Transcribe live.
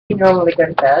You normally go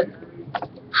to bed?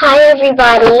 Hi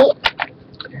everybody,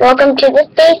 welcome to the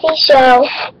Stacie Show.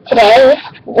 Today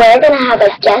we're gonna have a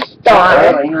guest star.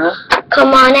 Early, huh? Come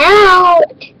on out.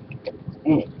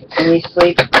 And you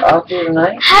sleep all through the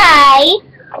night? Hi.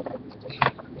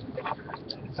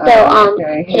 So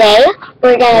Okay. today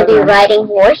we're gonna be riding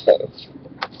horses.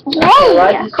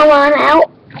 Yay! Come on out,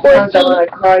 Sometimes I Horsie. want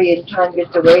to call you and time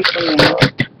gets away from me.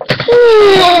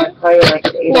 I want to call you like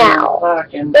at 8 or 9 Now,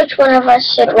 o'clock and which one of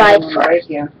us should ride first? break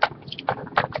you.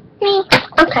 Me.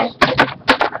 Okay.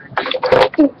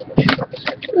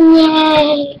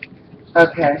 Yay.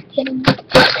 Okay.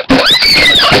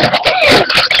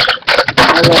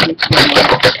 I love you too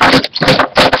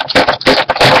much.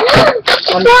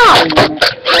 Stop.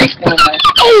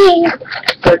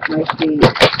 Hurt my feet.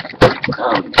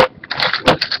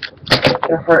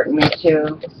 They're hurting me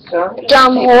too. So I'm just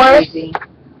Dumb taking it horse. easy.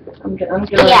 I'm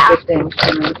doing Yeah. good things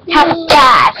for me. How's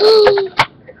that?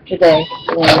 Today.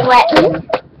 Yeah. What?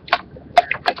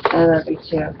 I love you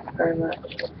too very much.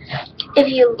 If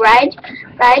you ride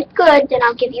good, then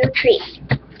I'll give you a treat.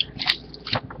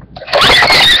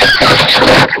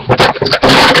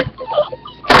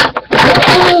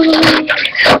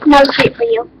 No treat for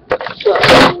you.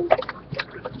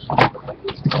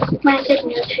 When I said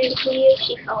no treat for you,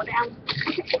 she fell down.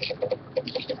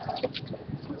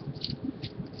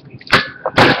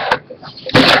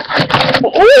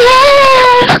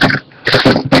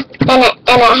 And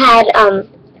it had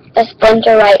a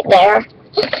splinter right there.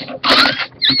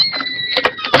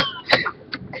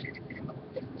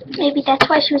 Maybe that's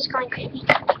why she was going crazy.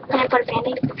 Can I put a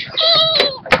band-aid?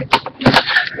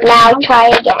 Now try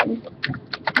again.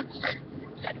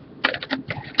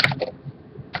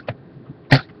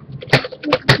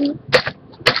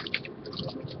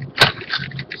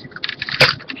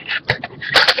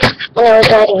 And it was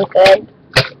riding good.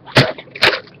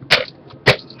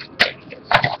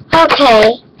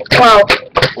 Okay, well,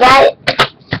 that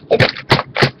is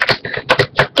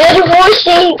good,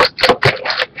 Horsie.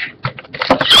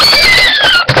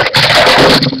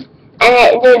 And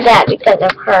it did that because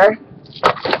of her.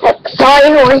 Sorry,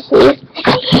 Horsie.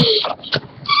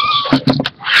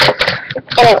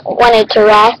 And it wanted to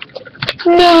rest.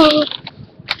 Nay.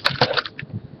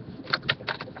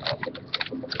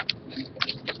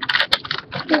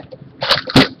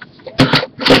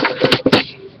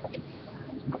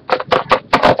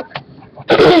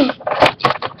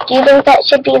 Do you think that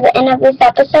should be the end of this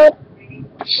episode?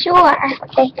 Sure.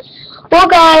 Okay. Well,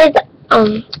 guys,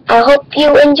 I hope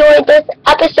you enjoyed this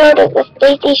episode of the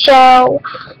Stacie Show.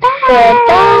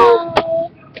 Bye.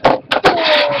 Goodbye.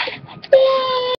 Bye.